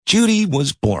Judy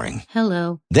was boring.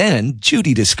 Hello. Then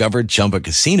Judy discovered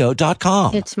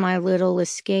ChumbaCasino.com. It's my little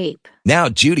escape. Now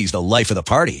Judy's the life of the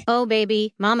party. Oh,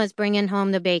 baby, mama's bringing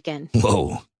home the bacon.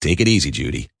 Whoa, take it easy,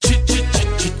 Judy.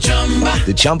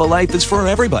 The Chumba life is for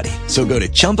everybody. So go to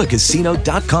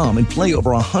ChumbaCasino.com and play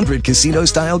over 100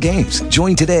 casino-style games.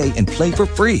 Join today and play for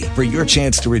free for your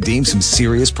chance to redeem some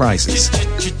serious prizes.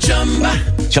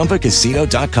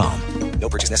 ChumbaCasino.com. No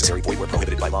purchase necessary. Void where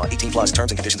prohibited by law. 18 plus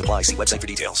terms and conditions apply. See website for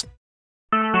details.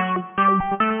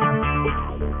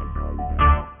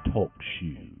 Talk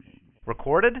shoes.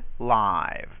 Recorded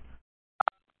live.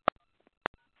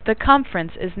 The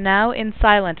conference is now in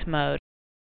silent mode.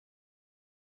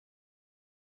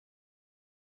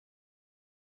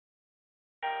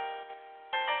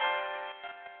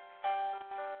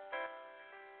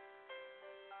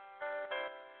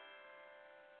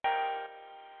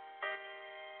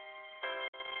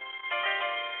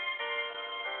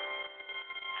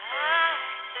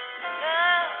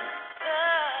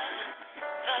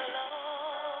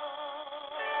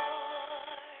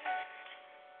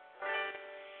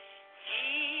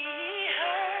 He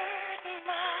heard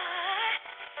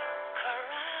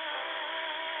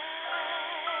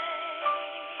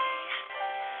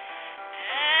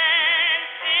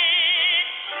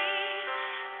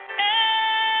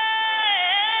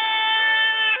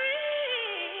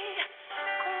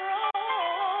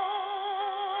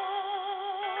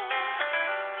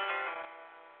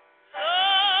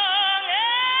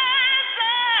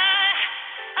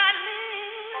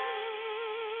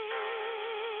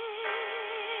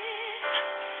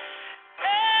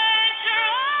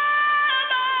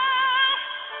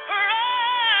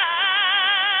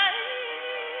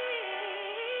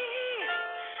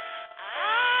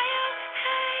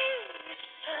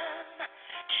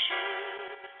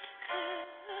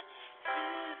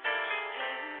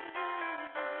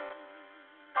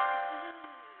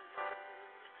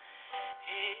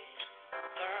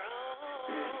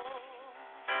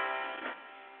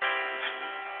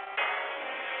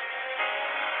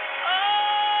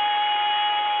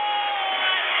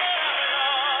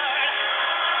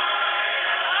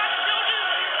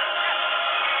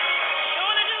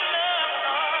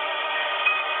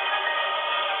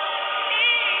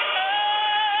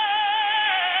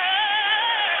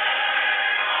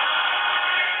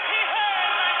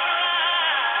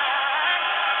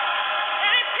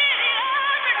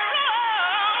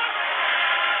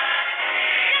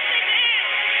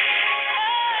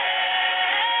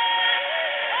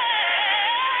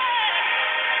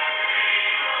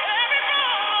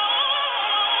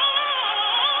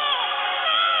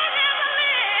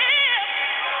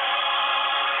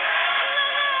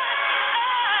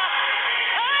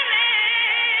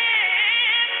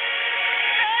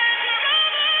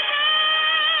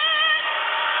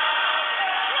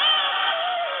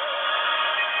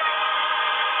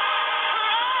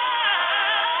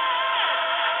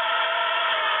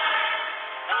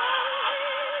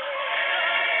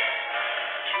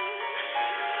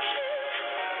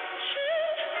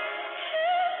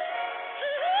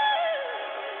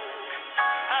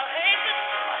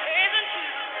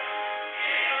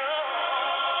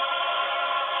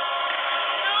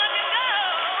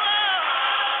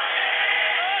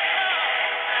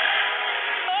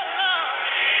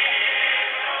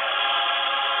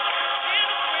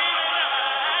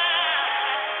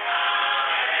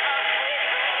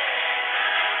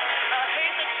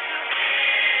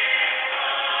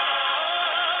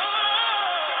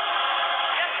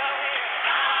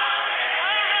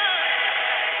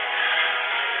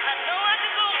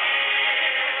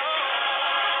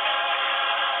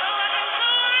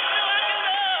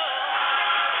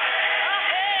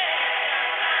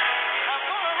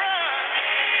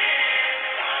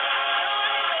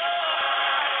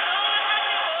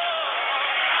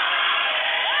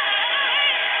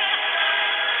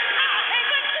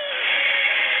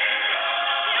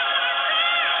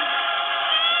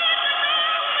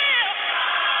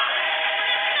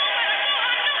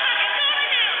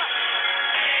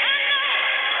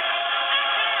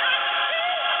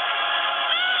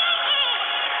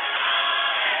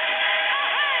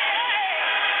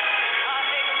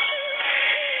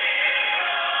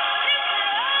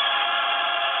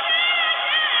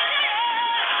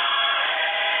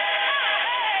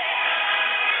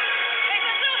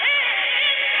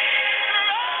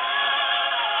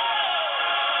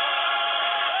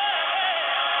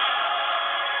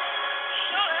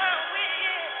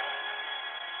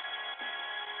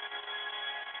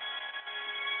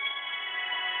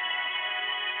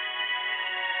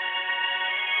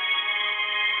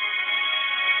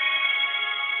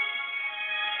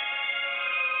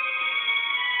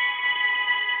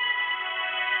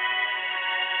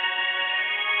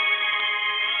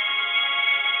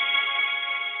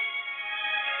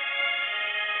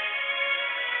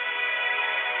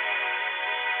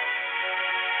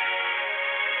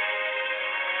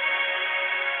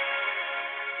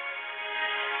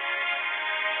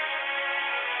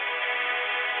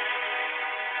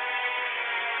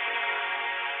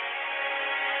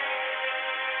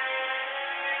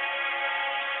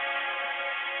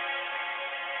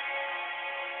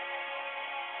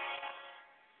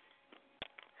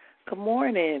Good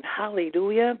morning.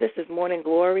 Hallelujah. This is Morning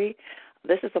Glory.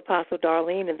 This is Apostle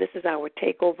Darlene, and this is our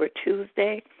Takeover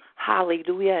Tuesday.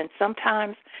 Hallelujah. And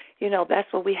sometimes,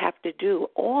 that's what we have to do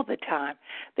all the time.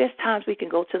 There's times we can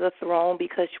go to the throne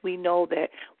because we know that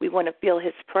we want to feel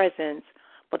his presence.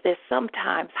 But there's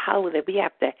sometimes, hallelujah, we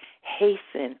have to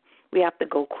hasten. We have to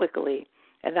go quickly.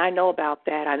 And I know about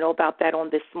that. I know about that on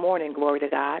this morning, glory to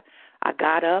God. I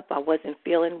got up. I wasn't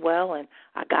feeling well, and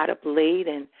I got up late,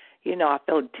 and I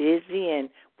felt dizzy and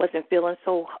wasn't feeling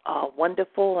so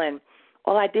wonderful. And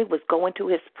all I did was go into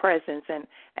his presence and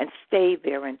stay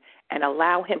there and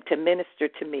allow him to minister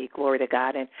to me, glory to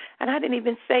God. And I didn't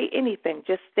even say anything,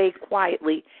 just stayed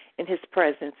quietly in his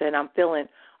presence, and I'm feeling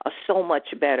so much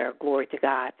better, glory to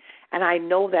God. And I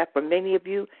know that for many of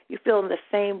you, you feel in the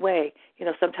same way.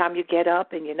 Sometimes you get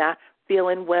up and you're not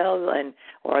feeling well,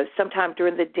 or sometime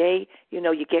during the day,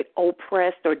 you get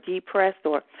oppressed or depressed,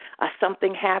 or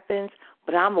something happens.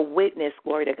 But I'm a witness,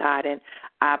 glory to God. And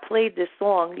I played this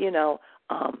song,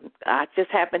 I just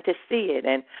happened to see it,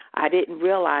 and I didn't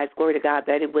realize, glory to God,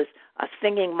 that it was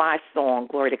singing my song,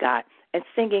 glory to God, and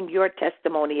singing your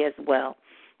testimony as well.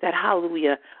 That,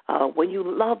 hallelujah, when you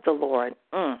love the Lord,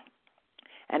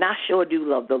 and I sure do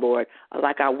love the Lord,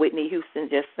 like our Whitney Houston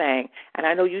just sang. And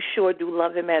I know you sure do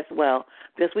love him as well,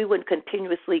 because we wouldn't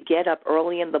continuously get up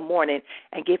early in the morning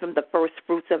and give him the first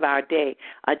fruits of our day,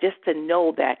 just to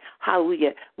know that,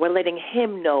 hallelujah, we're letting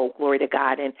him know, glory to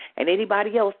God, and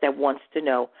anybody else that wants to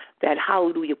know that,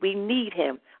 hallelujah, we need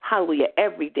him, hallelujah,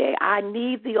 every day. I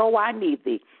need thee, oh, I need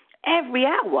thee. Every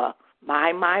hour,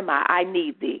 my, I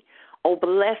need thee. Oh,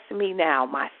 bless me now,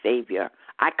 my Savior.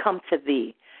 I come to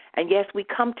thee. And, yes, we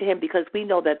come to him because we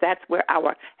know that that's where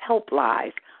our help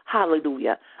lies.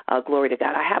 Hallelujah. Glory to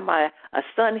God. I have my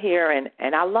son here,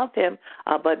 and I love him,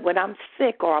 but when I'm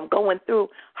sick or I'm going through,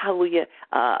 hallelujah,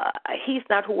 he's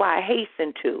not who I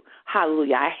hasten to.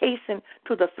 Hallelujah. I hasten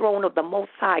to the throne of the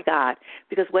Most High God,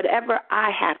 because whatever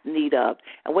I have need of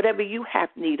and whatever you have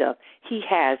need of, he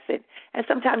has it. And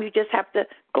sometimes you just have to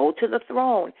go to the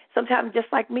throne. Sometimes, just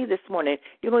like me this morning,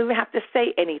 you don't even have to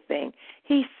say anything.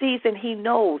 He sees and he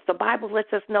knows. The Bible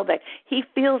lets us know that he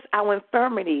feels our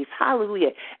infirmities.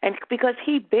 Hallelujah. And because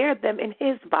he bared them in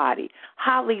his body.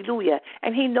 Hallelujah.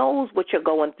 And he knows what you're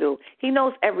going through. He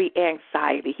knows every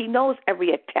anxiety. He knows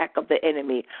every attack of the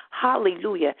enemy.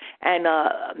 Hallelujah. And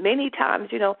many times,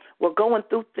 we're going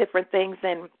through different things,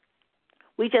 and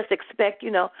we just expect,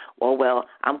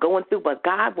 I'm going through, but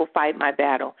God will fight my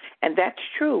battle. And that's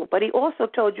true. But he also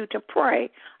told you to pray.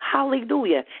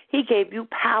 Hallelujah. He gave you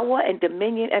power and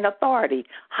dominion and authority.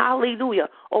 Hallelujah.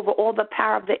 Over all the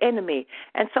power of the enemy.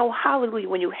 And so, hallelujah,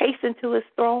 when you hasten to his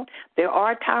throne, there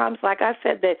are times, like I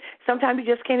said, that sometimes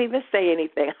you just can't even say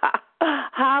anything.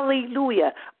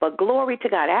 Hallelujah. But glory to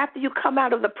God. After you come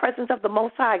out of the presence of the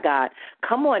Most High God,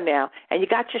 come on now, and you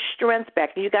got your strength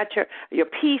back, and you got your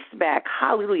peace back.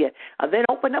 Hallelujah. Then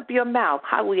open up your mouth,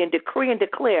 hallelujah, and decree and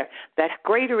declare that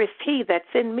greater is he that's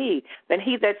in me than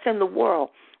he that's in the world.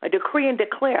 Decree and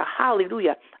declare,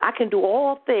 hallelujah, I can do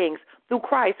all things through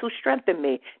Christ who strengthened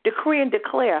me. Decree and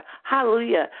declare,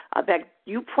 hallelujah, that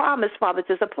you promise, Father,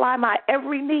 to supply my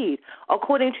every need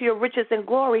according to your riches and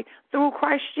glory through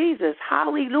Christ Jesus.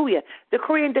 Hallelujah.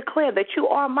 Decree and declare that you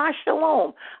are my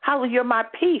shalom. Hallelujah, you're my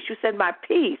peace. You said my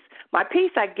peace. My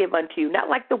peace I give unto you, not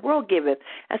like the world giveth.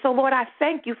 And so, Lord, I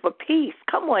thank you for peace.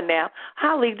 Come on now.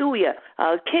 Hallelujah.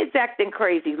 Kids acting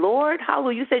crazy. Lord,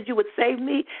 hallelujah, you said you would save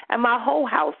me and my whole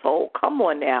household. Come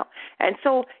on now. And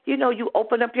so, you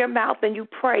open up your mouth and you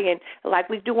pray. And like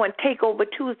we do on Takeover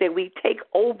Tuesday, we take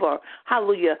over,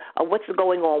 hallelujah, what's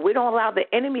going on. We don't allow the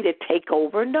enemy to take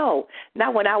over. No.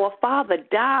 Now, when our Father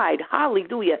died,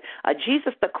 hallelujah,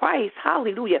 Jesus the Christ,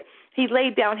 hallelujah, he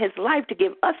laid down his life to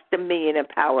give us dominion and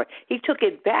power. He took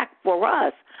it back for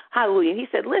us. Hallelujah. He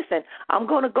said, listen, I'm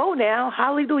going to go now.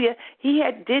 Hallelujah. He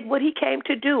did what he came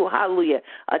to do. Hallelujah.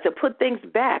 To put things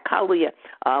back. Hallelujah.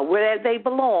 Where they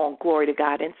belong. Glory to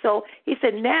God. And so he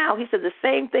said, the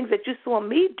same things that you saw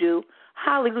me do,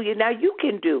 hallelujah, now you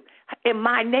can do. In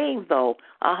my name, though.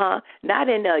 Not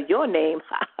in your name,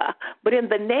 but in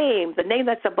the name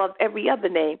that's above every other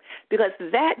name, because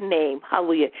that name,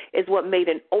 hallelujah, is what made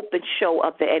an open show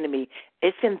of the enemy.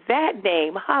 It's in that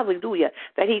name, hallelujah,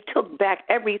 that he took back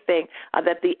everything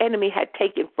that the enemy had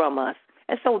taken from us.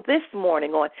 And so this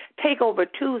morning on Takeover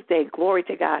Tuesday, glory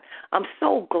to God, I'm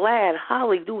so glad,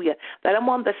 hallelujah, that I'm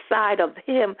on the side of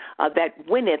him that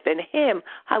winneth, and him,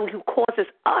 hallelujah, who causes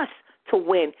us to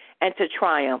win and to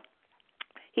triumph.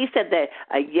 He said that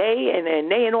yea and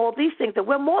nay and all these things, that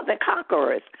we're more than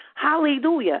conquerors.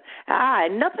 Hallelujah.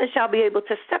 And nothing shall be able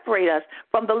to separate us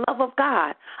from the love of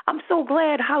God. I'm so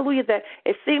glad, hallelujah, that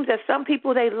it seems that some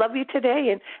people, they love you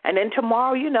today, and then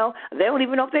tomorrow, they don't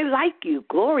even know if they like you.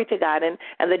 Glory to God. And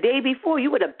the day before,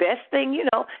 you were the best thing,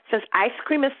 since ice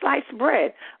cream and sliced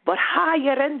bread. But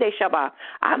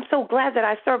I'm so glad that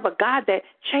I serve a God that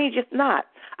changeth not.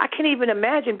 I can't even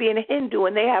imagine being a Hindu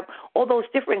and they have all those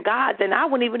different gods, and I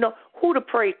wouldn't even know who to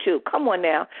pray to. Come on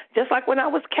now. Just like when I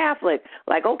was Catholic.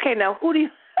 Like, okay, now who do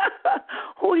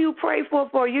you pray for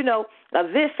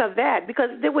this or that? Because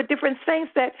there were different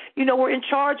saints that, were in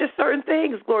charge of certain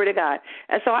things, glory to God.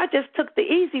 And so I just took the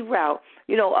easy route.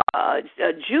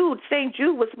 St.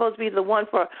 Jude was supposed to be the one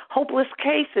for hopeless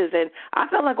cases, and I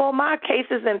felt like all my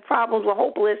cases and problems were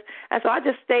hopeless, and so I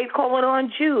just stayed calling on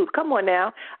Jude. Come on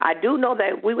now. I do know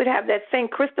that we would have that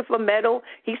St. Christopher medal.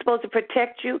 He's supposed to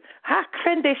protect you.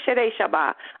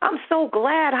 I'm so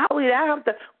glad, hallelujah, I don't have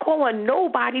to call on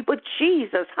nobody but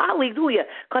Jesus, hallelujah,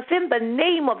 because in the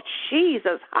name of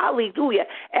Jesus, hallelujah,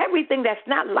 everything that's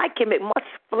not like him, it must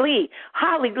flee,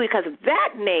 hallelujah, because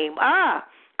that name,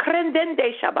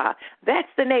 that's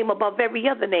the name above every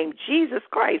other name, Jesus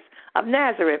Christ of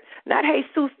Nazareth, not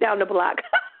Jesus down the block.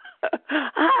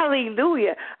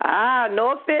 Hallelujah.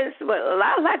 No offense, but a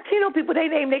lot of Latino people, they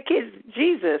name their kids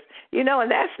Jesus,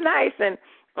 and that's nice. And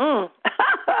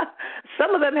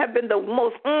some of them have been the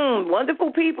most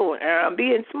wonderful people. I'm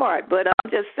being smart, but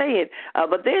I'm just saying.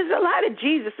 But there's a lot of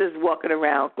Jesuses walking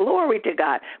around. Glory to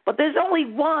God. But there's only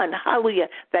one, hallelujah,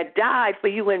 that died for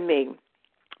you and me.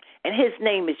 And his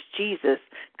name is Jesus,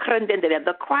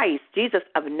 the Christ, Jesus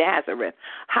of Nazareth,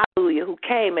 hallelujah, who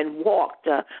came and walked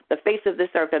the face of this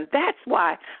earth. And that's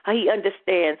why he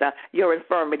understands your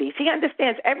infirmities. He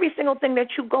understands every single thing that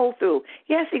you go through.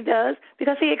 Yes, he does,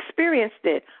 because he experienced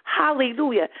it.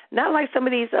 Hallelujah. Not like some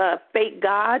of these fake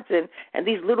gods and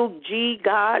these little G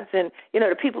gods and,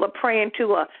 the people are praying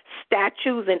to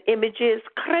statues and images.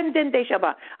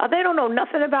 They don't know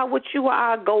nothing about what you or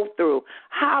I go through.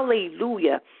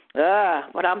 Hallelujah.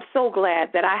 But I'm so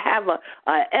glad that I have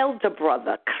an elder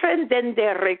brother,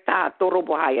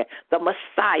 the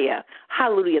Messiah,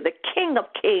 hallelujah, the King of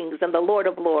Kings and the Lord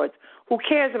of Lords, who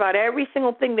cares about every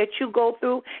single thing that you go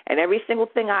through and every single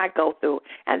thing I go through.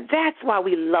 And that's why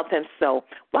we love him so.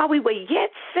 While we were yet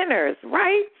sinners,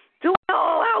 right? Doing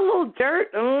all our little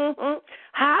dirt.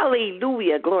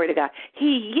 Hallelujah. Glory to God.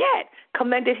 He yet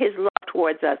commended his love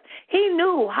towards us. He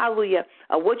knew, hallelujah,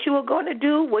 what you were going to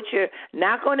do, what you're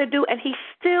not going to do, and he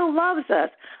still loves us.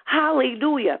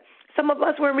 Hallelujah. Some of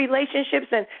us were in relationships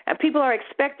and people are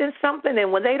expecting something,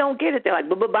 and when they don't get it, they're like,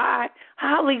 bye-bye.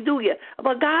 Hallelujah.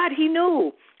 But God, he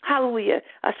knew. Hallelujah.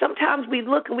 Sometimes we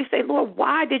look and we say, Lord,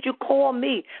 why did you call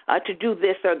me to do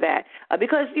this or that?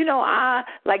 Because, I,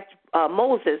 like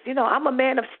Moses, I'm a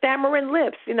man of stammering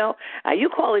lips, you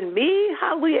calling me,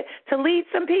 hallelujah, to lead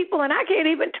some people, and I can't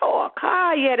even talk.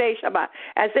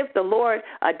 As if the Lord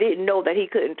didn't know that he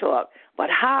couldn't talk. But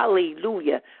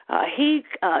hallelujah, he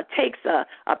takes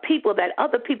a people that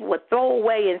other people would throw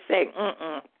away and say,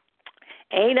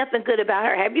 ain't nothing good about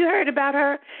her. Have you heard about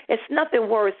her? It's nothing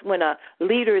worse when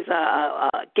leaders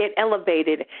get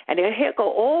elevated, and here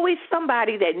go always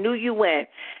somebody that knew you when.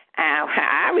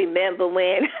 I remember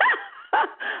when.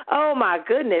 Oh, my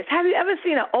goodness. Have you ever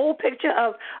seen an old picture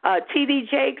of T.D.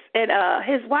 Jakes and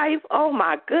his wife? Oh,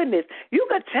 my goodness. You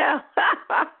could tell.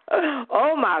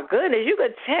 Oh, my goodness. You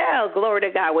could tell, glory to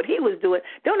God, what he was doing.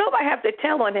 Don't nobody have to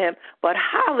tell on him, but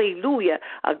hallelujah.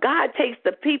 God takes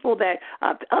the people that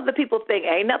other people think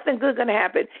ain't nothing good going to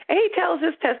happen. And he tells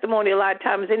his testimony a lot of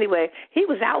times anyway. He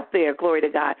was out there, glory to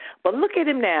God. But look at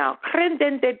him now.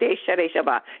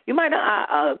 You might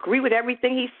not agree with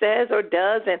everything he says or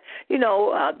does, and,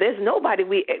 there's nobody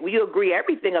we agree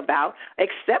everything about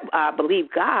except, I believe,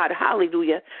 God.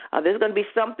 Hallelujah. There's going to be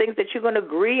some things that you're going to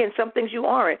agree and some things you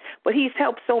aren't. But he's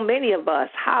helped so many of us.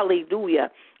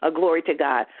 Hallelujah. Glory to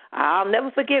God. I'll never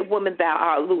forget Woman Thou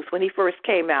Art Loose when he first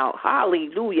came out.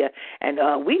 Hallelujah.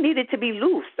 And we needed to be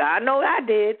loose. I know I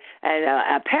did.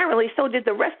 And apparently so did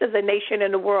the rest of the nation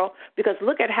and the world, because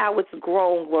look at how it's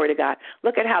grown, glory to God.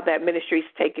 Look at how that ministry's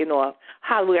taken off.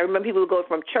 Hallelujah. I remember people would go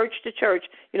from church to church,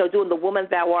 doing the Woman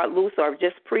Thou Art Loose or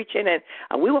just preaching.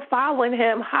 And we were following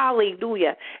him.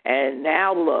 Hallelujah. And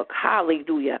now look.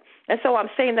 Hallelujah. And so I'm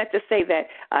saying that to say that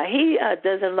he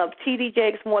doesn't love T.D.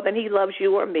 Jakes more than he loves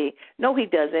you or me. No, he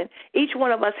doesn't. Each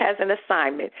one of us has an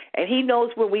assignment, and he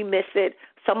knows where we miss it.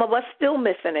 Some of us still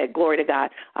missing it, glory to God.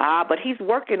 But he's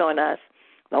working on us.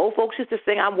 The old folks used to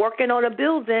sing, I'm working on a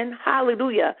building,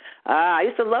 hallelujah. I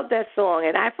used to love that song,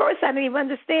 and at first I didn't even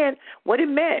understand what it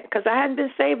meant because I hadn't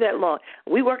been saved that long.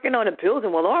 We working on a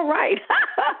building, well, all right.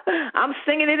 I'm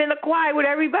singing it in the choir with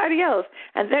everybody else.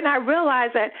 And then I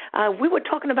realized that we were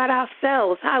talking about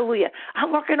ourselves, hallelujah.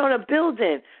 I'm working on a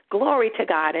building. Glory to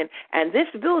God. And this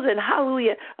building,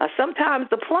 hallelujah, sometimes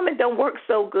the plumbing don't work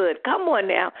so good. Come on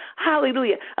now.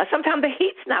 Hallelujah. Sometimes the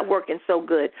heat's not working so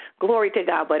good. Glory to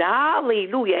God. But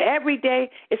hallelujah, every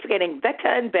day it's getting better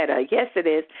and better. Yes, it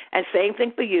is. And same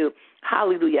thing for you.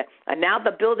 Hallelujah. And now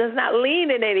the building's not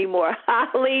leaning anymore.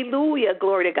 Hallelujah.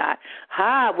 Glory to God.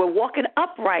 We're walking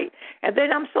upright. And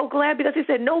then I'm so glad because he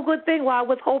said, no good thing will I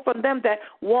withhold from them that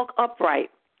walk upright.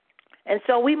 And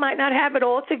so we might not have it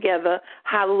all together,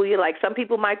 hallelujah, like some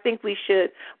people might think we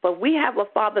should, but we have a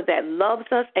Father that loves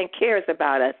us and cares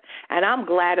about us, and I'm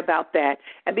glad about that.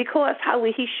 And because,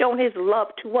 hallelujah, he's shown his love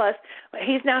to us,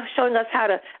 he's now showing us how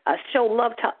to show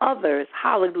love to others,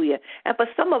 hallelujah. And for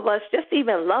some of us, just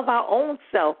even love our own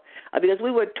self, because we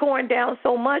were torn down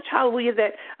so much, hallelujah,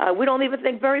 that we don't even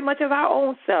think very much of our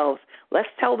own selves. Let's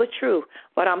tell the truth.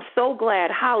 But I'm so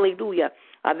glad, hallelujah,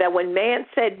 that when man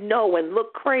said no and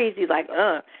looked crazy, like,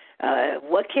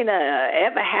 what can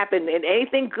ever happen? And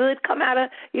anything good come out of,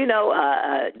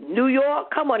 New York?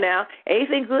 Come on now.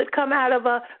 Anything good come out of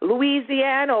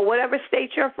Louisiana or whatever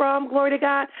state you're from? Glory to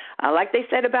God. Like they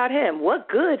said about him, what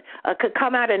good could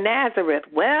come out of Nazareth?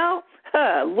 Well,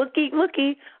 looky,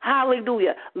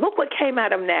 hallelujah. Look what came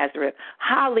out of Nazareth.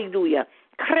 Hallelujah.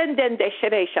 Him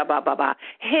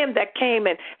that came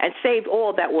and saved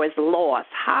all that was lost.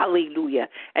 Hallelujah.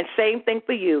 And same thing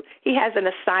for you. He has an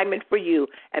assignment for you.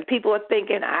 And people are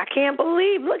thinking, I can't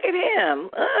believe, look at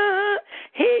him.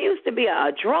 He used to be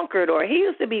a drunkard, or he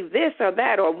used to be this or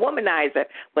that, or a womanizer.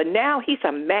 But now he's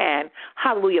a man,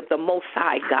 hallelujah, of the Most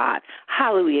High God.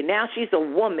 Hallelujah. Now she's a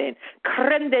woman.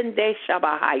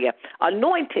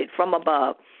 Anointed from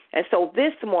above. And so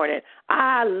this morning,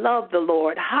 I love the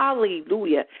Lord.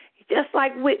 Hallelujah. Just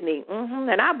like Whitney.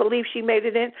 And I believe she made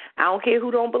it in. I don't care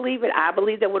who don't believe it. I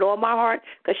believe that with all my heart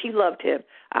because she loved him.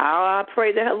 I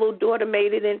pray that her little daughter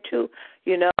made it in too.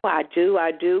 I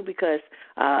do because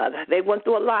they went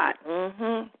through a lot.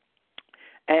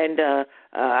 And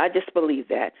I just believe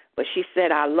that. But she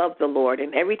said, I love the Lord.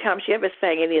 And every time she ever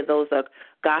sang any of those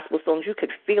gospel songs, you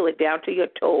could feel it down to your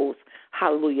toes.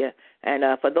 Hallelujah. And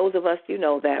for those of us,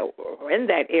 that were in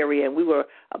that area, and we were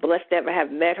blessed to ever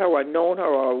have met her or known her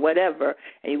or whatever,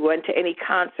 and you went to any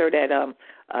concert at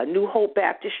New Hope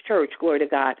Baptist Church, glory to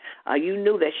God, you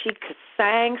knew that she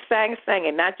sang,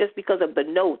 and not just because of the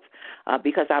notes,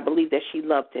 because I believe that she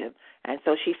loved him. And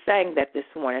so she sang that this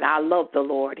morning. I love the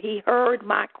Lord. He heard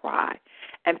my cry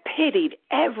and pitied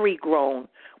every groan.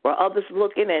 Where others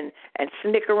looking and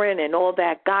snickering and all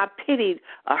that, God pitied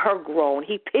her groan.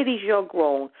 He pities your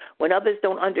groan when others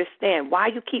don't understand why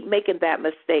you keep making that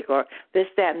mistake or this,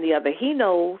 that, and the other. He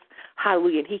knows,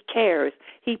 hallelujah, and he cares.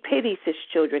 He pities his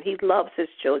children. He loves his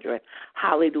children,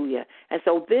 hallelujah. And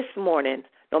so this morning,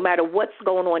 no matter what's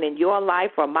going on in your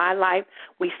life or my life,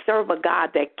 we serve a God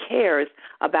that cares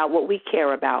about what we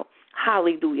care about.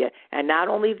 Hallelujah. And not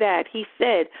only that, he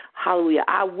said, hallelujah,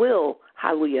 I will,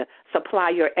 hallelujah, supply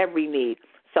your every need.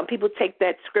 Some people take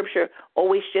that scripture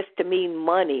always just to mean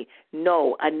money.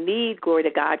 No, a need, glory to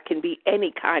God, can be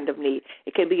any kind of need.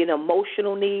 It can be an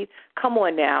emotional need. Come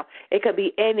on now. It could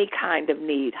be any kind of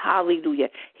need. Hallelujah.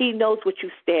 He knows what you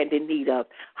stand in need of.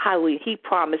 Hallelujah. He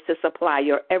promised to supply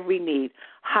your every need.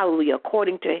 Hallelujah.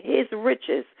 According to his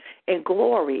riches in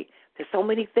glory. There's so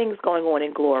many things going on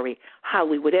in glory.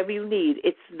 Hallelujah. Whatever you need,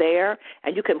 it's there,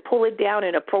 and you can pull it down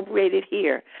and appropriate it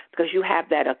here because you have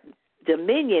that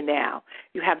dominion now.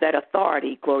 You have that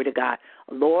authority, glory to God.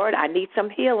 Lord, I need some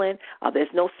healing. There's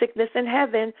no sickness in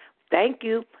heaven. Thank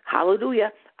you.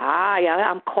 Hallelujah.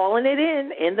 I'm calling it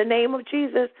in the name of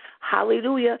Jesus.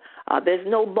 Hallelujah. There's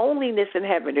no loneliness in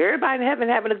heaven. Everybody in heaven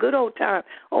having a good old time.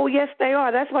 Oh, yes, they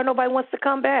are. That's why nobody wants to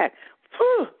come back.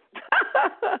 Whew.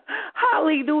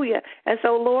 Hallelujah. And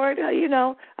so, Lord,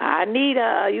 I need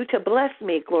you to bless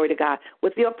me, glory to God,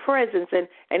 with your presence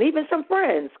and even some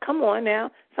friends. Come on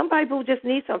now. Some people just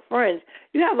need some friends.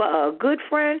 You have a good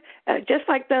friend, just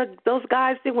like those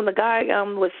guys did when the guy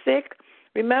was sick,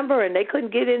 remember, and they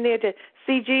couldn't get in there to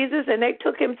see Jesus, and they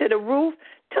took him to the roof,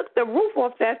 took the roof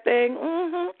off that thing,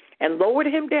 and lowered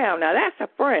him down. Now, that's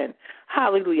a friend.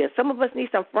 Hallelujah. Some of us need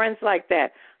some friends like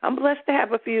that. I'm blessed to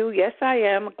have a few. Yes, I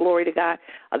am. Glory to God.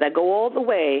 That go all the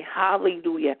way.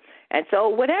 Hallelujah. And so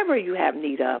whatever you have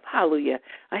need of, hallelujah,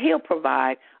 he'll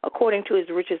provide according to his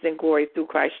riches and glory through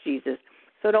Christ Jesus.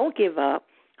 So don't give up.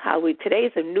 Hallelujah. Today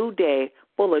is a new day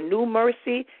full of new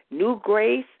mercy, new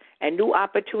grace, and new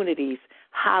opportunities.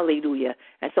 Hallelujah.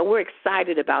 And so we're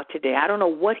excited about today. I don't know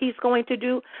what he's going to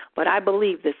do, but I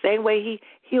believe the same way he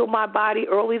healed my body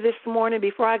early this morning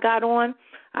before I got on,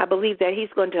 I believe that he's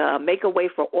going to make a way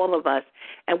for all of us.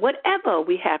 And whatever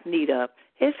we have need of,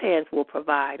 his hands will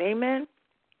provide. Amen.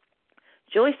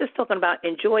 Joyce is talking about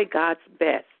enjoy God's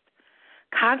best.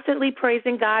 Constantly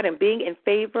praising God and being in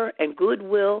favor and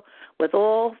goodwill with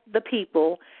all the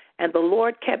people, and the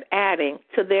Lord kept adding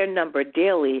to their number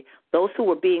daily those who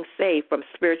were being saved from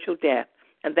spiritual death.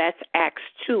 And that's Acts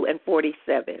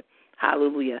 2:47.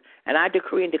 Hallelujah. And I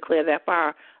decree and declare that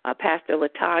for our Pastor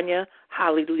LaTanya,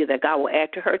 hallelujah, that God will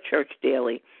add to her church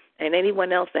daily. And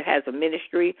anyone else that has a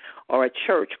ministry or a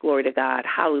church, glory to God,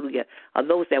 hallelujah, or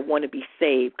those that want to be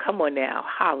saved. Come on now,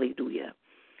 hallelujah.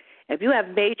 If you have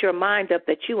made your mind up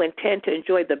that you intend to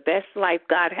enjoy the best life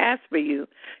God has for you,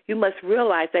 you must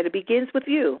realize that it begins with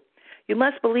you. You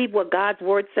must believe what God's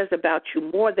word says about you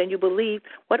more than you believe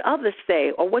what others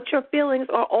say or what your feelings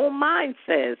or own mind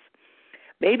says.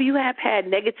 Maybe you have had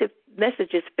negative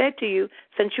messages fed to you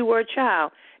since you were a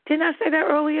child. Didn't I say that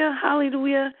earlier?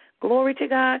 Hallelujah. Glory to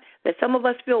God. That some of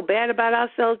us feel bad about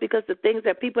ourselves because of things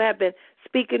that people have been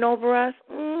speaking over us.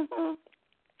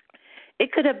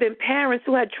 It could have been parents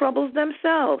who had troubles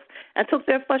themselves and took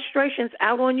their frustrations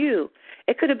out on you.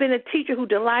 It could have been a teacher who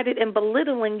delighted in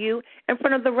belittling you in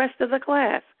front of the rest of the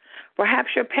class. Perhaps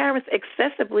your parents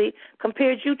excessively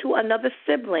compared you to another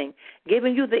sibling,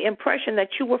 giving you the impression that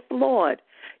you were flawed.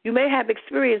 You may have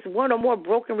experienced one or more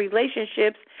broken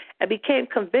relationships and became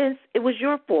convinced it was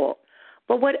your fault.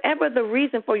 But whatever the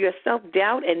reason for your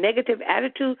self-doubt and negative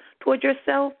attitude toward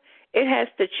yourself, it has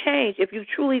to change if you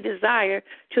truly desire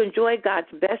to enjoy God's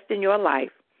best in your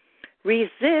life.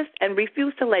 Resist and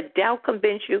refuse to let doubt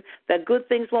convince you that good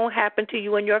things won't happen to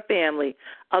you and your family.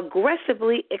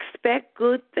 Aggressively expect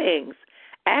good things.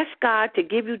 Ask God to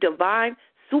give you divine,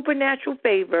 supernatural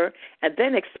favor, and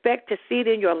then expect to see it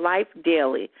in your life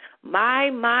daily. My.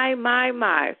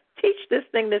 Teach this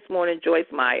thing this morning, Joyce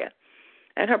Meyer.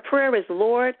 And her prayer is,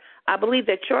 Lord, I believe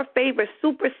that your favor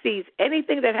supersedes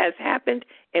anything that has happened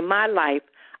in my life.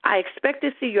 I expect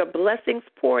to see your blessings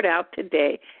poured out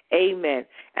today. Amen.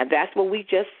 And that's what we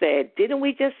just said. Didn't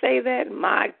we just say that?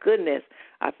 My goodness.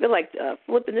 I feel like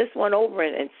flipping this one over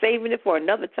and saving it for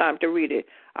another time to read it.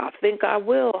 I think I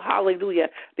will. Hallelujah.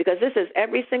 Because this is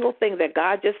every single thing that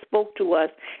God just spoke to us,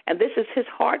 and this is his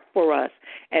heart for us.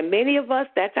 And many of us,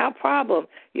 that's our problem.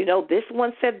 You know, this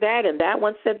one said that and that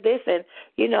one said this, and,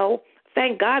 you know,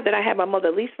 thank God that I had my mother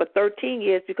at least for 13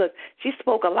 years because she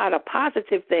spoke a lot of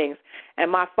positive things.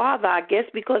 And my father, I guess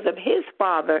because of his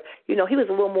father, you know, he was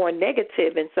a little more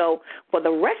negative. And so for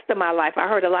the rest of my life, I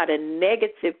heard a lot of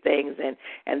negative things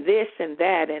and this and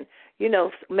that. And, you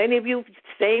know, many of you,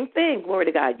 same thing, glory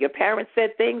to God. Your parents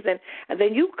said things, and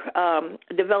then you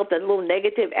developed a little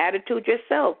negative attitude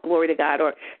yourself, glory to God,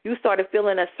 or you started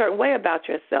feeling a certain way about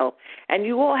yourself. And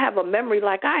you all have a memory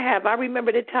like I have. I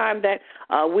remember the time that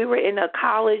we were in a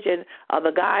college, and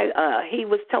the guy, he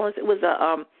was telling us it was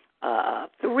a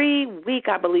 3-week,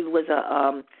 I believe it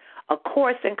was a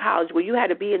course in college where you had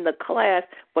to be in the class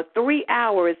for 3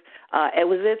 hours. It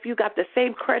was as if you got the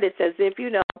same credits as if,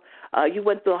 you know, you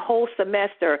went through a whole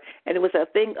semester, and it was a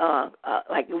thing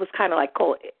like it was kind of like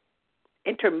called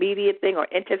intermediate thing or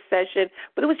intercession,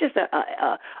 but it was just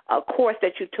a course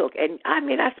that you took. And, I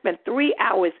mean, I spent 3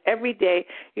 hours every day,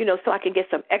 you know, so I can get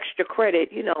some extra credit,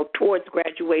 you know, towards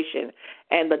graduation.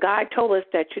 And the guy told us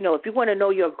that, you know, if you want to know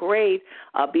your grade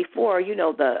before, you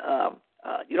know,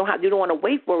 you don't want to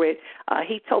wait for it.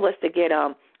 He told us to get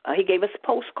he gave us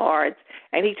postcards,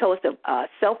 and he told us to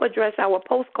self-address our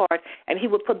postcard, and he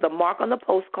would put the mark on the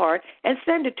postcard and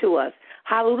send it to us.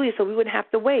 Hallelujah, so we wouldn't have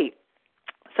to wait.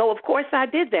 So, of course, I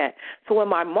did that. So when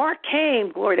my mark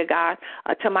came, glory to God,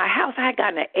 to my house, I had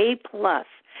gotten an A+.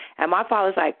 And my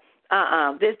father's like,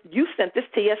 you sent this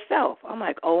to yourself. I'm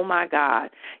like, oh, my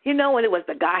God. You know, and it was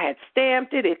the guy had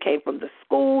stamped it. It came from the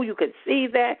school. You could see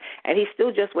that. And he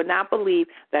still just would not believe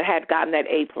that I had gotten that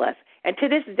A+. And to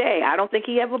this day, I don't think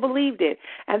he ever believed it.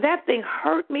 And that thing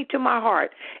hurt me to my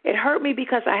heart. It hurt me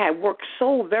because I had worked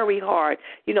so very hard,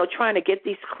 you know, trying to get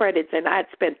these credits. And I had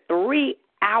spent 3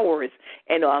 hours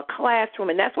in a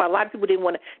classroom, and that's why a lot of people didn't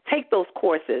want to take those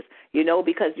courses, you know,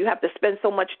 because you have to spend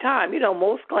so much time. You know,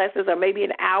 most classes are maybe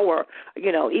an hour,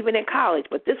 you know, even in college,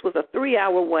 but this was a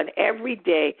 3-hour one every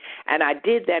day, and I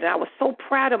did that, and I was so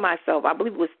proud of myself. I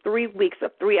believe it was 3 weeks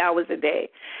of 3 hours a day,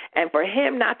 and for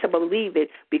him not to believe it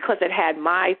because it had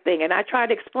my thing, and I tried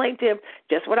to explain to him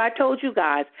just what I told you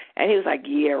guys, and he was like,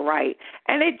 yeah, right,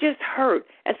 and it just hurt.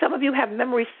 And some of you have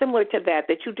memories similar to that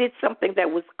you did something that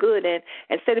was good, and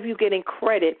instead of you getting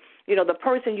credit, the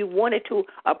person you wanted to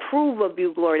approve of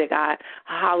you, glory to God,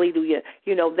 hallelujah,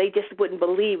 they just wouldn't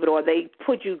believe it or they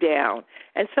put you down.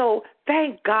 And so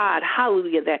thank God,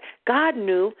 hallelujah, that God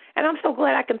knew, and I'm so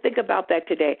glad I can think about that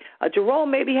today.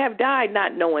 Jerome maybe have died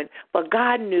not knowing, but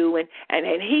God knew, and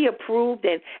he approved,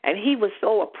 and he was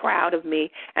so proud of me.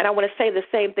 And I want to say the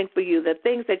same thing for you. The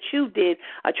things that you did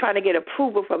trying to get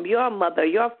approval from your mother,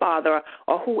 your father,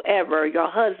 or whoever, your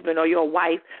husband or your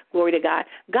wife, glory to God,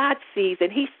 God sees,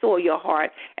 and he saw your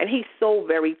heart, and he's so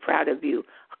very proud of you,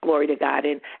 glory to God.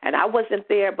 And I wasn't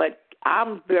there, but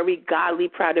I'm very godly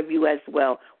proud of you as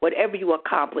well, whatever you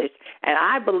accomplished. And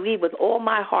I believe with all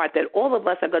my heart that all of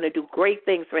us are going to do great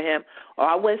things for him, or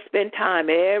I wouldn't spend time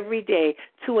every day,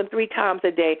 2 and 3 times a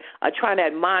day, trying to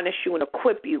admonish you and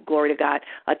equip you, glory to God,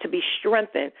 to be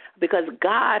strengthened. Because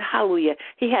God, hallelujah,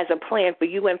 he has a plan for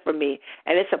you and for me.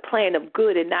 And it's a plan of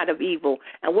good and not of evil.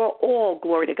 And we're all,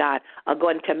 glory to God, are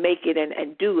going to make it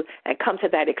and do and come to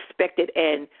that expected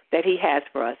end that he has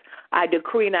for us. I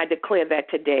decree and I declare that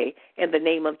today in the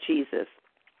name of Jesus.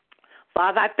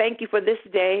 Father, I thank you for this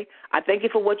day. I thank you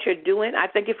for what you're doing. I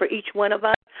thank you for each one of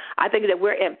us. I thank you that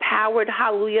we're empowered,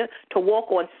 hallelujah, to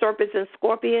walk on serpents and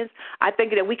scorpions. I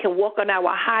thank you that we can walk on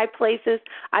our high places.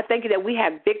 I thank you that we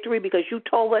have victory because you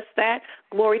told us that.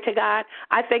 Glory to God.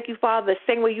 I thank you, Father,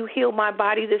 the same way you healed my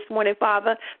body this morning,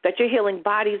 Father, that you're healing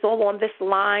bodies all on this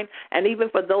line, and even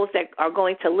for those that are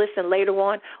going to listen later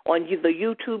on the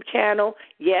YouTube channel.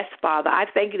 Yes, Father, I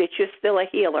thank you that you're still a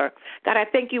healer. God, I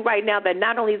thank you right now that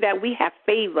not only that we have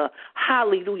favor,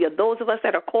 hallelujah, those of us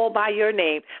that are called by your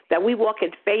name, that we walk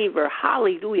in favor,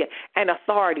 hallelujah, and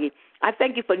authority. I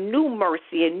thank you for new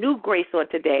mercy and new grace on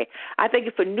today. I thank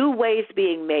you for new ways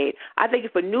being made. I thank you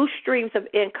for new streams of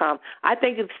income. I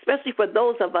thank you especially for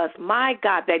those of us, my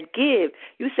God, that give.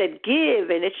 You said, give,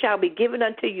 and it shall be given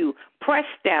unto you. Pressed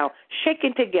down,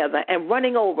 shaken together, and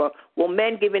running over will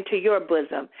men give into your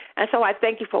bosom. And so I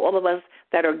thank you for all of us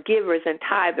that are givers and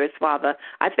tithers, Father.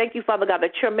 I thank you, Father God,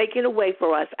 that you're making a way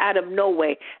for us out of no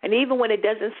way. And even when it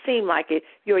doesn't seem like it,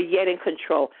 you're yet in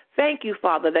control. Thank you,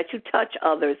 Father, that you touch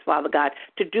others, Father God,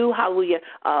 to do, hallelujah,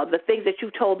 the things that you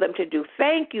told them to do.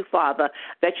 Thank you, Father,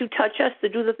 that you touch us to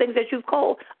do the things that you've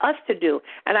called us to do.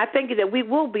 And I thank you that we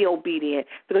will be obedient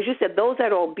because you said those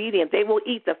that are obedient, they will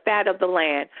eat the fat of the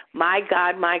land. My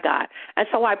God, my God. And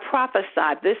so I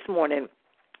prophesied this morning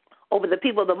over the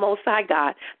people of the Most High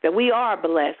God, that we are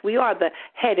blessed. We are the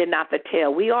head and not the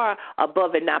tail. We are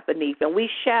above and not beneath. And we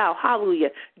shall, hallelujah,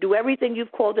 do everything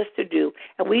you've called us to do.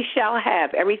 And we shall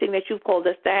have everything that you've called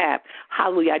us to have.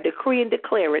 Hallelujah. I decree and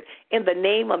declare it in the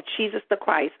name of Jesus the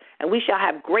Christ. And we shall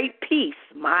have great peace,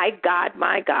 my God,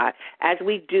 as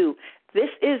we do. This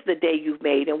is the day you've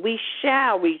made, and we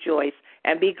shall rejoice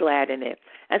and be glad in it.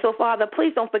 And so, Father,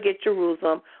 please don't forget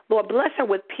Jerusalem. Lord, bless her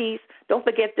with peace. Don't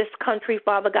forget this country,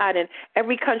 Father God, and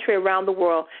every country around the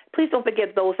world. Please don't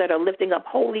forget those that are lifting up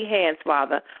holy hands,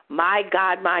 Father. My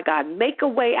God, make a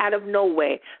way out of no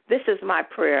way. This is my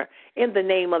prayer in the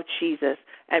name of Jesus.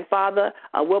 And, Father,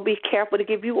 we'll be careful to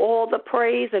give you all the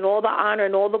praise and all the honor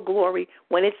and all the glory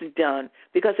when it's done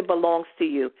because it belongs to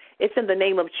you. It's in the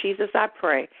name of Jesus I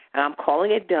pray, and I'm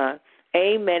calling it done.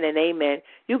 Amen and amen.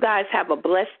 You guys have a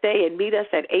blessed day and meet us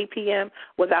at 8 p.m.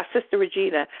 with our sister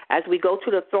Regina as we go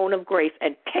to the throne of grace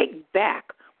and take back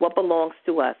what belongs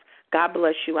to us. God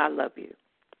bless you. I love you.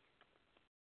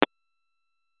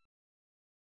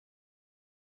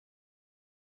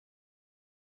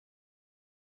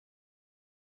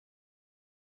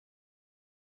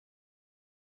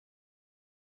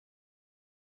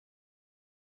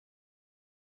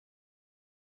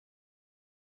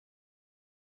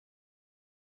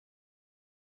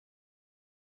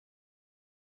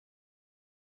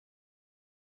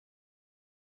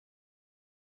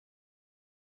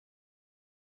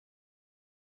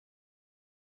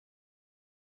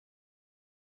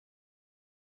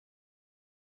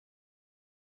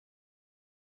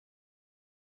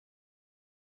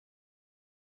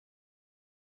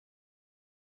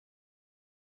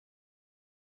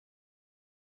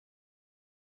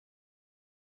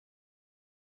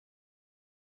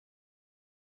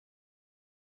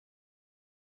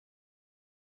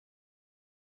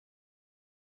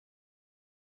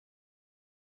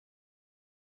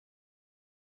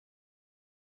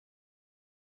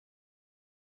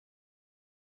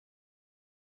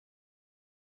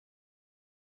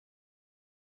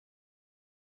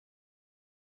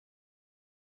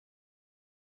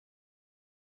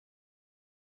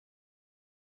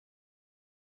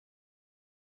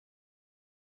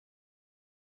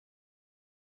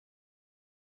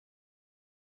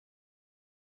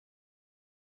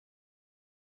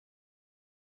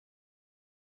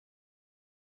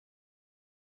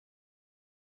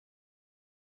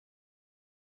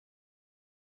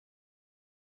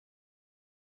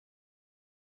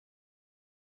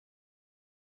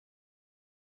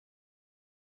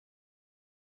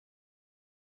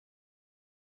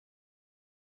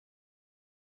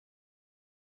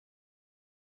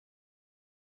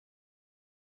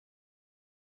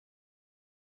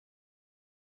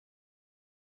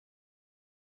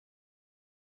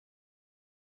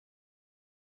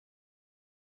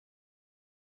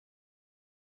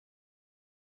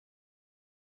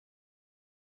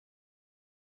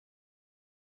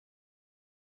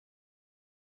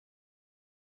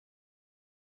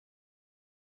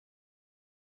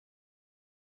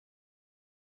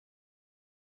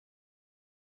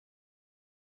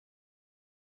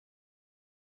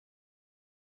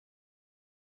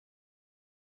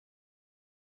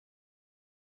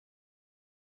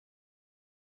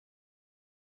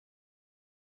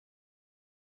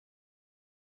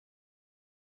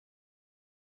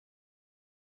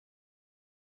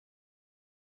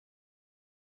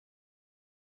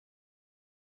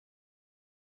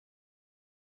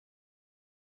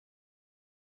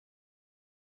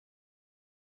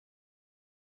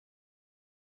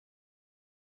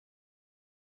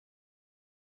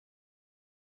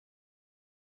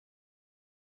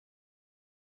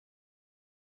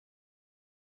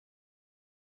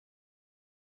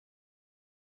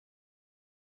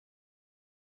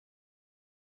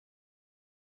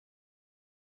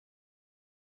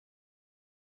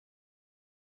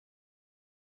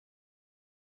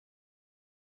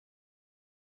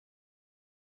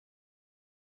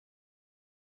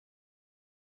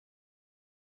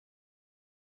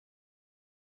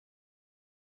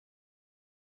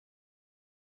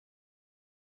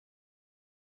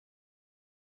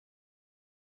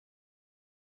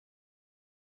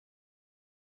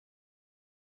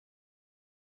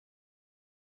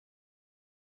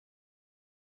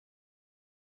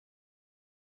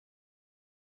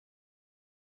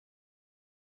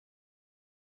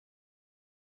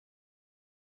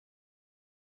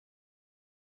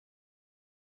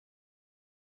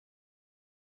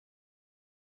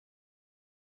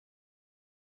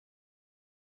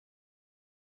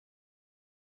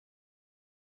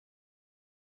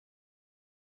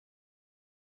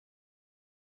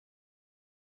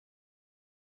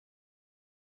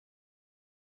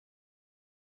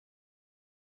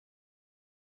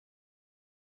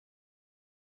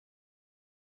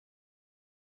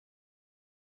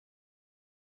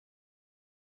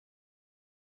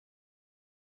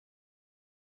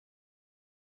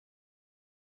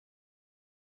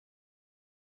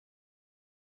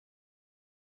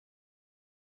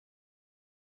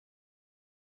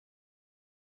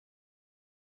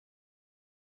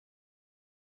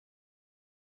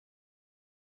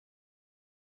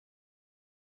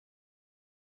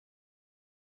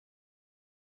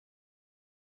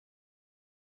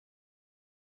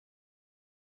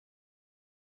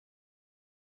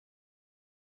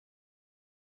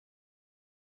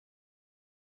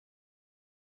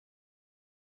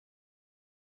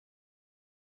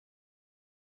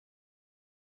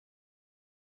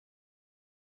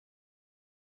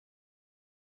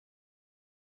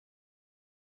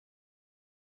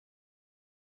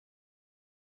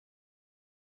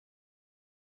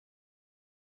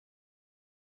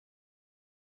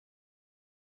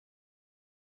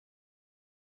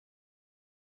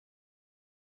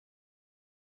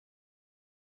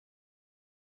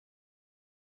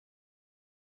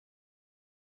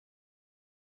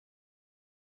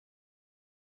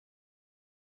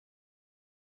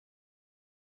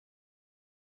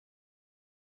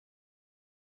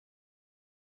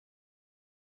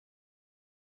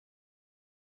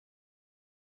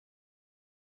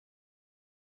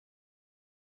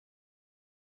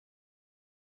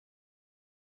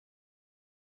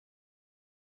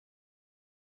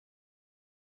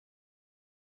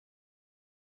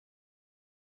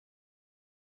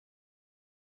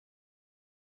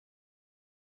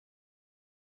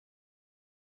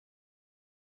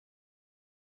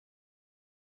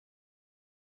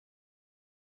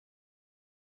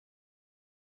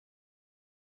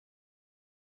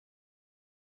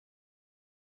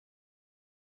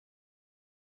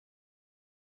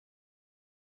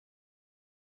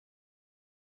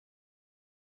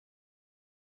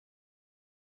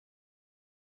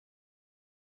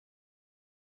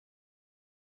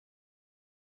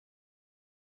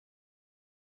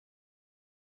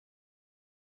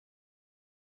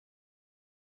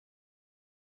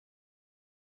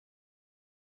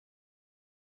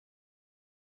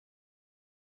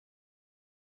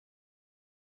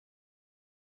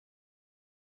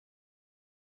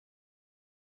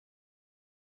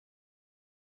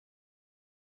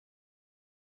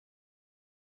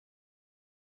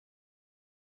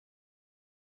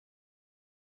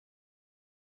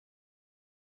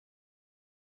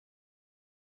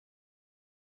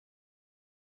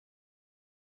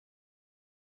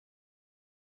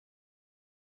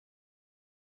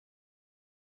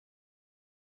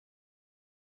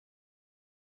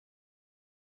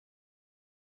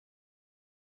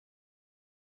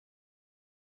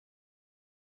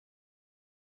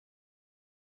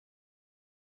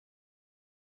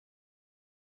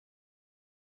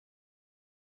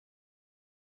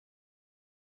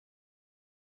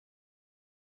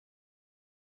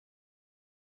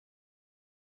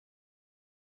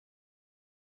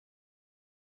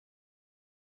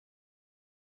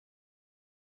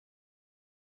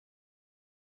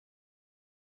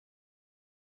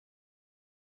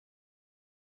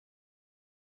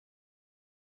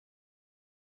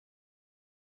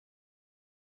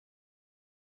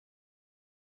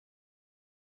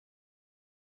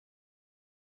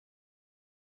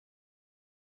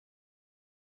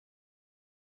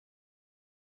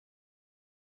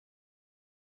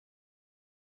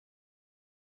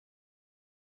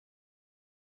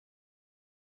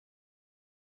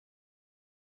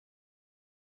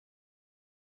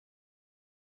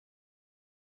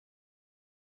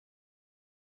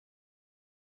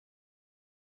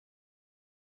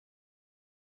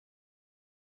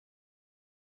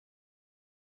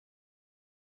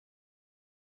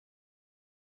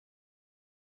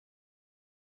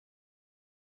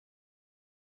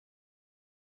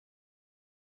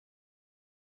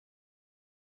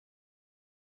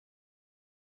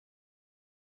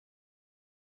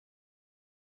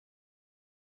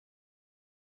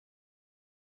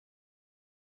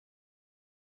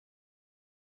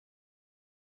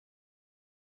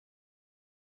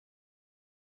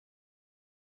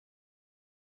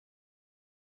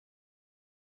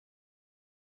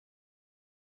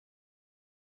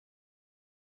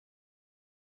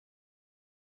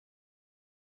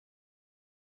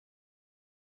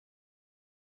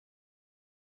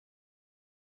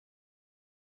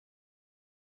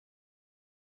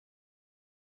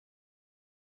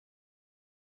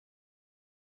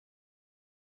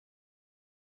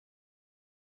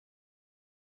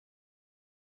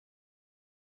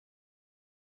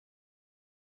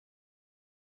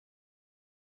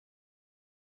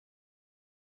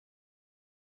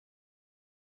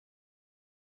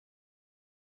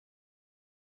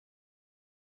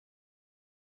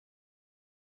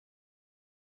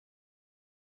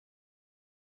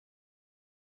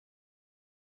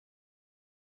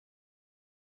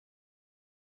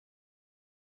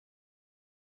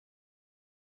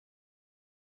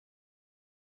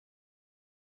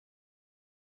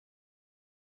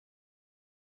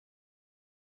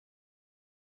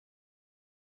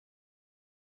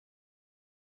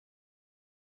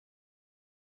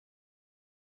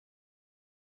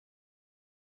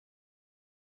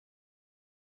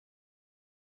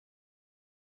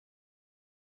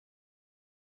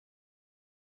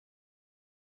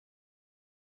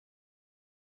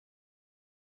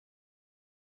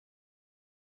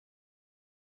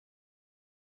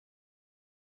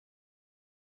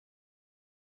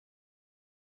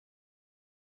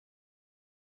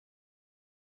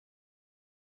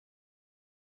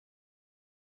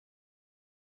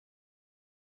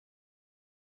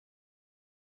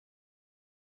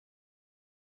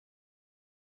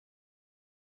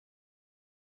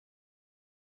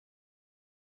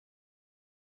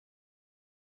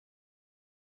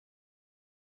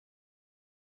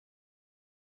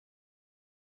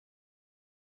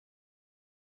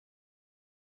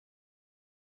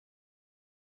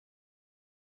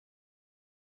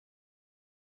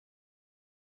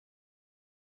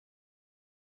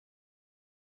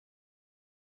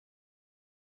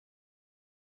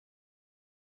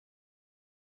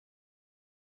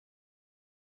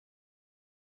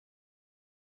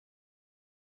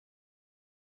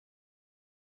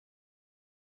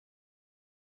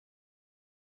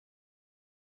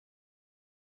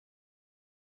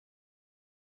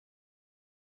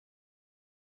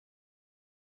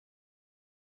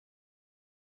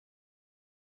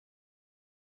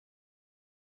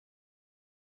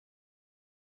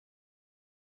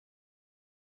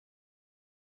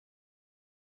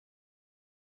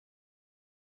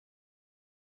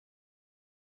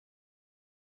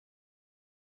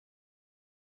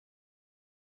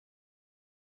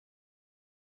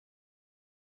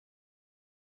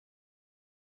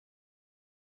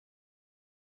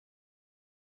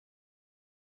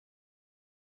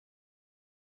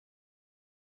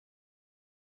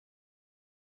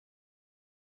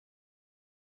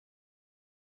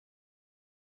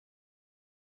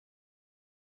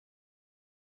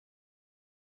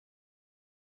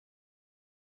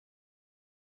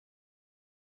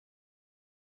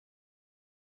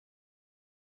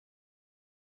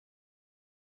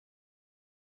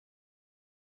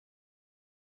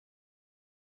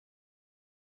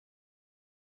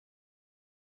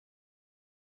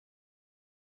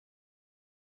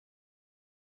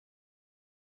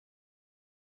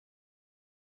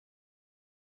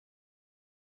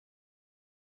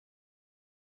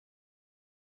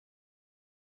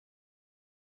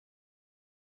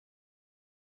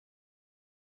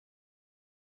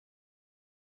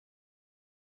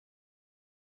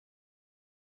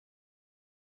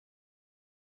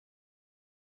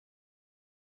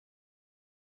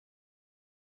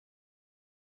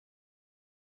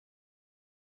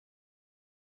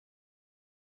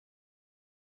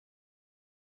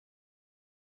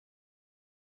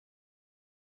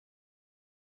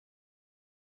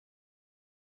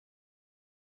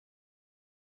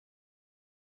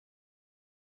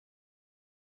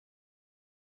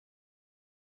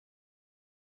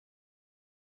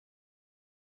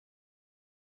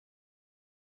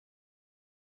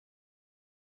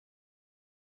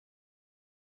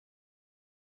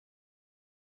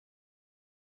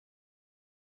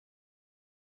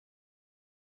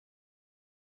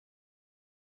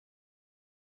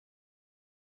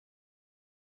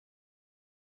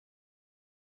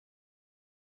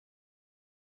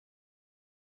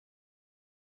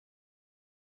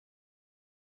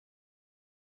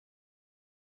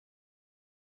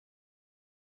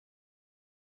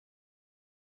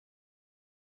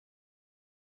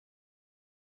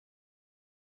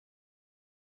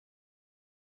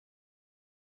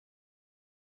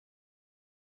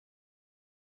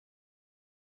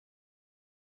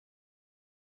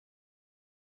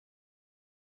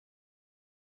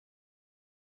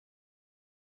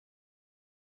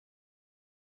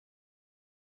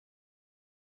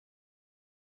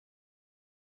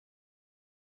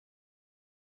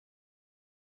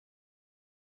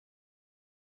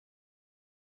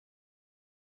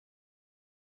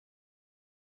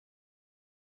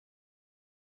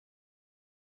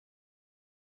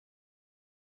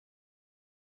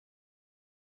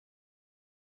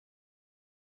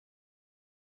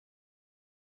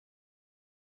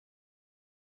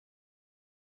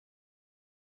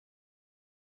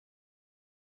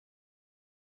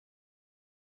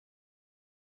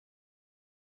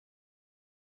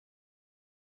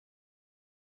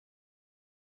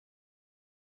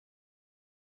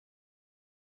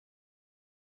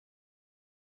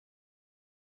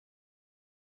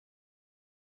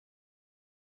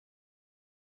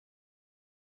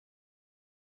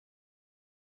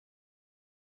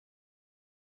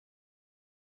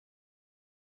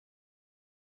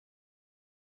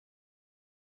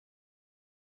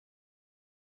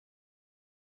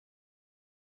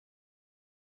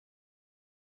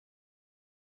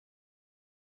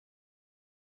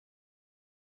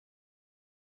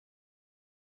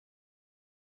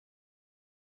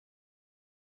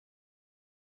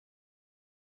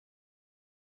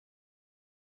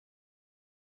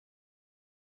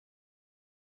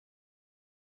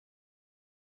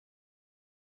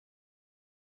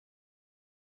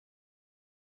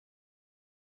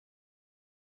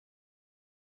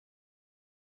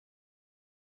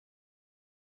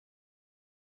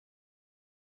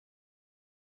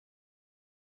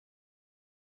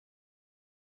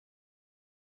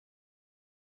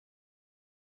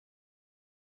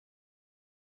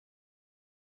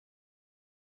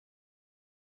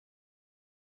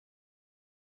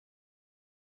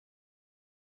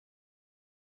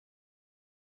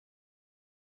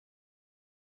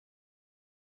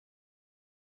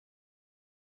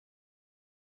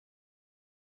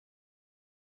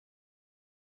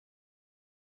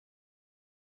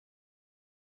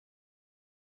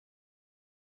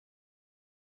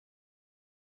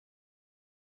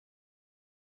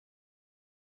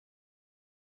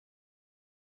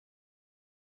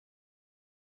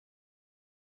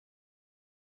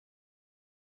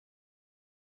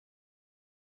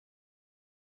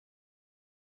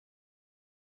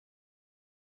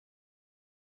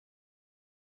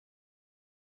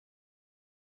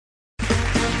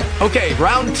 Okay,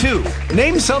 round two.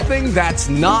 Name something that's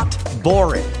not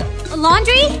boring. A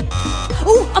laundry?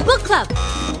 Ooh, a book club.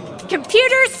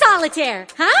 Computer solitaire,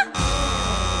 huh?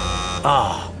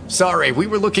 Ah, sorry, we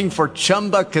were looking for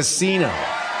Chumba Casino.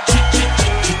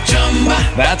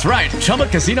 That's right,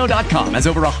 ChumbaCasino.com has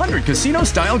over 100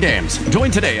 casino-style games.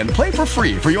 Join today and play for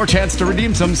free for your chance to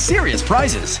redeem some serious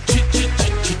prizes.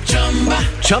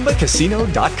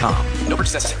 ChumbaCasino.com. No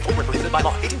purchase necessary. Void where prohibited by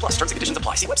law. 18+ terms and conditions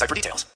apply. See website for details.